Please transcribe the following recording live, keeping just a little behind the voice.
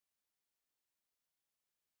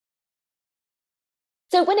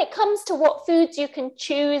So when it comes to what foods you can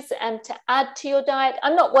choose and to add to your diet,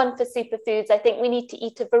 I'm not one for superfoods. I think we need to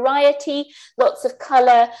eat a variety, lots of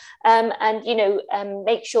color, and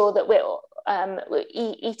make sure that we're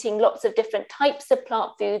eating lots of different types of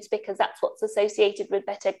plant foods, because that's what's associated with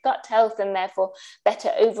better gut health and therefore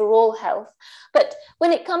better overall health. But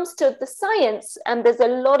when it comes to the science, there's a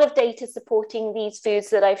lot of data supporting these foods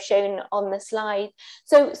that I've shown on the slide.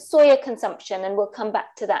 So soya consumption, and we'll come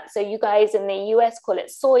back to that. So you guys in the US call it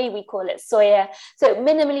soy, we call it soya. So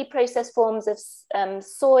minimally processed forms of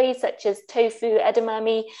soy, such as tofu,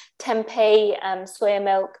 edamame, tempeh, soya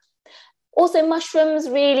milk. Also mushrooms,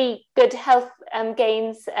 really good health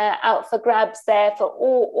gains out for grabs there for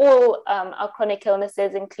all our chronic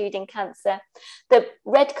illnesses, including cancer. The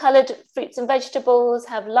red-coloured fruits and vegetables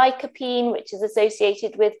have lycopene, which is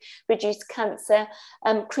associated with reduced cancer.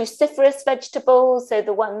 Cruciferous vegetables, so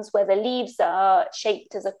the ones where the leaves are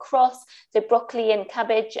shaped as a cross, so broccoli and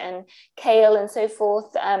cabbage and kale and so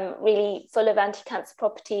forth, really full of anti-cancer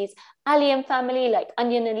properties. Allium family, like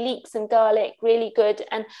onion and leeks and garlic, really good.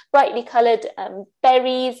 And brightly coloured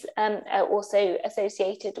berries are also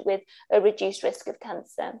associated with a reduced risk of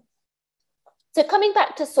cancer. So coming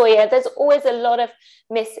back to soya, there's always a lot of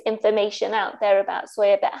misinformation out there about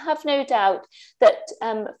soya, but have no doubt that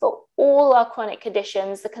for all our chronic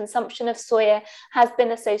conditions, the consumption of soya has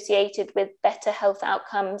been associated with better health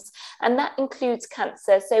outcomes, and that includes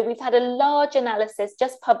cancer. So we've had a large analysis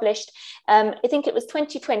just published, I think it was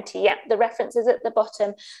 2020, yeah, the reference is at the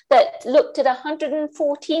bottom, that looked at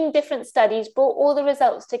 114 different studies, brought all the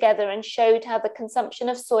results together and showed how the consumption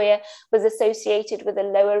of soya was associated with a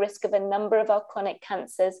lower risk of a number of our chronic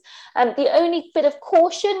cancers. The only bit of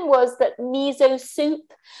caution was that miso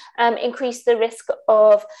soup increased the risk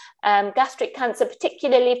of gastric cancer,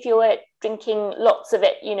 particularly if you were drinking lots of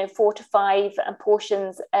it, 4 to 5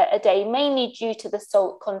 portions a day, mainly due to the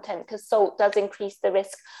salt content, because salt does increase the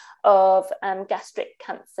risk of gastric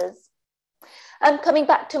cancers. Coming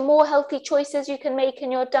back to more healthy choices you can make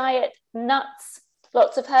in your diet, nuts,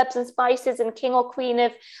 lots of herbs and spices, and king or queen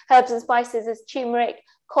of herbs and spices is turmeric.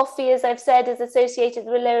 Coffee, as I've said, is associated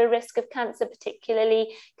with a lower risk of cancer,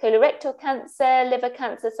 particularly colorectal cancer, liver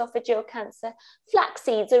cancer, esophageal cancer. Flax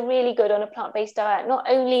seeds are really good on a plant-based diet. Not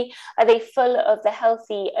only are they full of the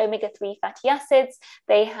healthy omega-3 fatty acids,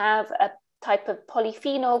 they have a type of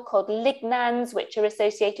polyphenol called lignans, which are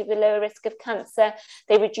associated with lower risk of cancer.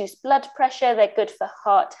 They reduce blood pressure. They're good for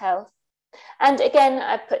heart health. And again,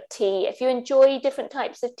 I put tea. If you enjoy different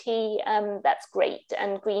types of tea, that's great.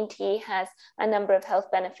 And green tea has a number of health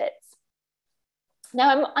benefits.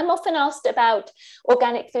 Now, I'm often asked about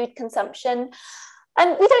organic food consumption.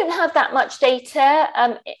 And we don't have that much data.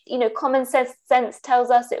 Common sense tells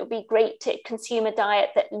us it would be great to consume a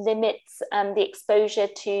diet that limits the exposure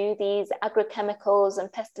to these agrochemicals and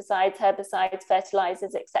pesticides, herbicides,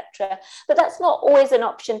 fertilizers, etc. But that's not always an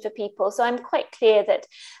option for people. So I'm quite clear that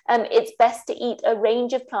it's best to eat a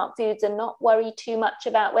range of plant foods and not worry too much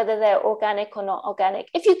about whether they're organic or not organic.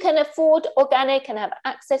 If you can afford organic and have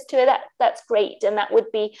access to it, that's great. And that would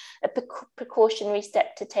be a precautionary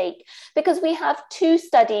step to take, because we have two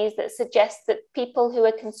studies that suggest that people who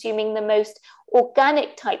are consuming the most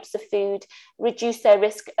organic types of food reduce their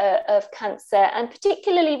risk of cancer, and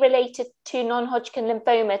particularly related to non-Hodgkin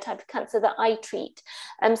lymphoma type of cancer that I treat,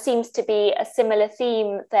 seems to be a similar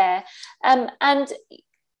theme there. And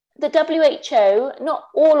the WHO, not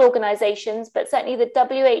all organizations, but certainly the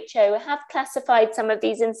WHO have classified some of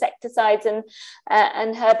these insecticides and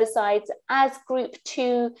herbicides as group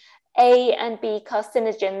 2A and B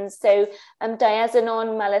carcinogens, so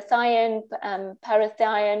diazinon, malathion,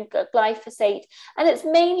 parathion, glyphosate, and it's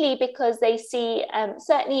mainly because they see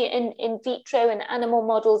certainly in vitro and animal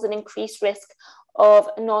models an increased risk of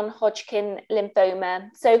non-Hodgkin lymphoma.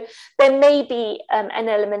 So there may be an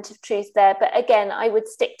element of truth there, but again, I would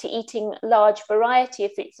stick to eating a large variety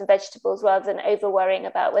of fruits and vegetables rather than over worrying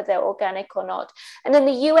about whether they're organic or not. And in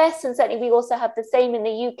the US, and certainly we also have the same in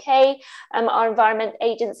the UK, our environment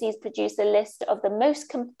agencies produce a list of the most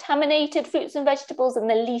contaminated fruits and vegetables and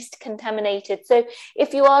the least contaminated. So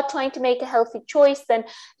if you are trying to make a healthy choice, then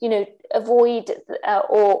avoid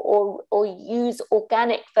or use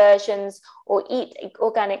organic versions or eat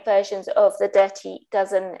organic versions of the Dirty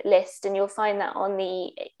Dozen list, and you'll find that on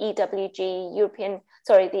the EWG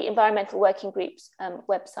the Environmental Working Group's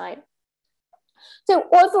website. So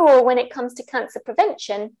overall, when it comes to cancer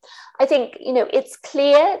prevention, I think, it's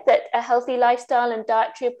clear that a healthy lifestyle and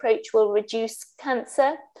dietary approach will reduce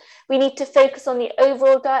cancer. We need to focus on the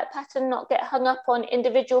overall diet pattern, not get hung up on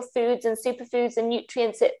individual foods and superfoods and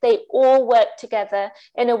nutrients. That they all work together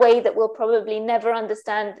in a way that we'll probably never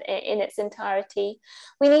understand in its entirety.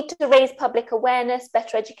 We need to raise public awareness,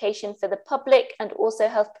 better education for the public and also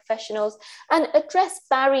health professionals, and address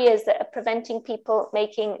barriers that are preventing people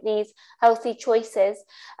making these healthy choices.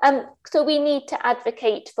 So we need to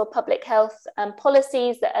advocate for public health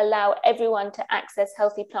policies that allow everyone to access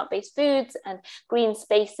healthy plant-based foods and green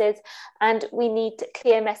spaces, and we need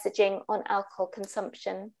clear messaging on alcohol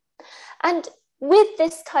consumption. And with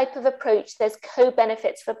this type of approach, there's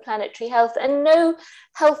co-benefits for planetary health, and no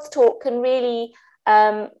health talk can really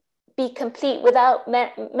be complete without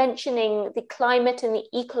mentioning the climate and the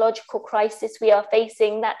ecological crisis we are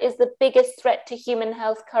facing. That is the biggest threat to human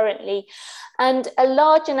health currently. And a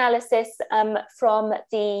large analysis from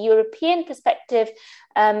the European perspective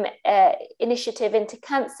initiative into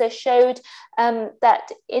cancer showed that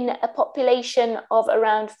in a population of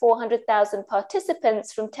around 400,000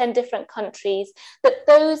 participants from 10 different countries, that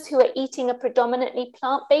those who are eating a predominantly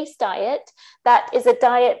plant-based diet, that is a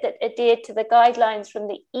diet that adhered to the guidelines from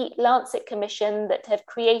the Eat Lancet Commission that have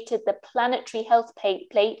created the Planetary Health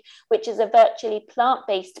Plate, which is a virtually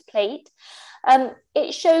plant-based plate,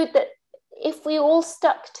 it showed that if we all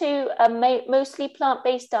stuck to a mostly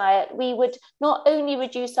plant-based diet, we would not only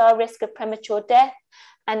reduce our risk of premature death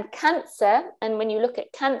and cancer, and when you look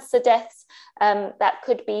at cancer deaths, that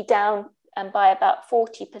could be down by about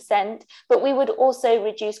 40%, but we would also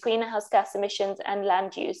reduce greenhouse gas emissions and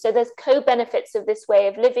land use. So there's co-benefits of this way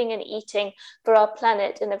of living and eating for our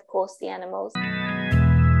planet and, of course, the animals.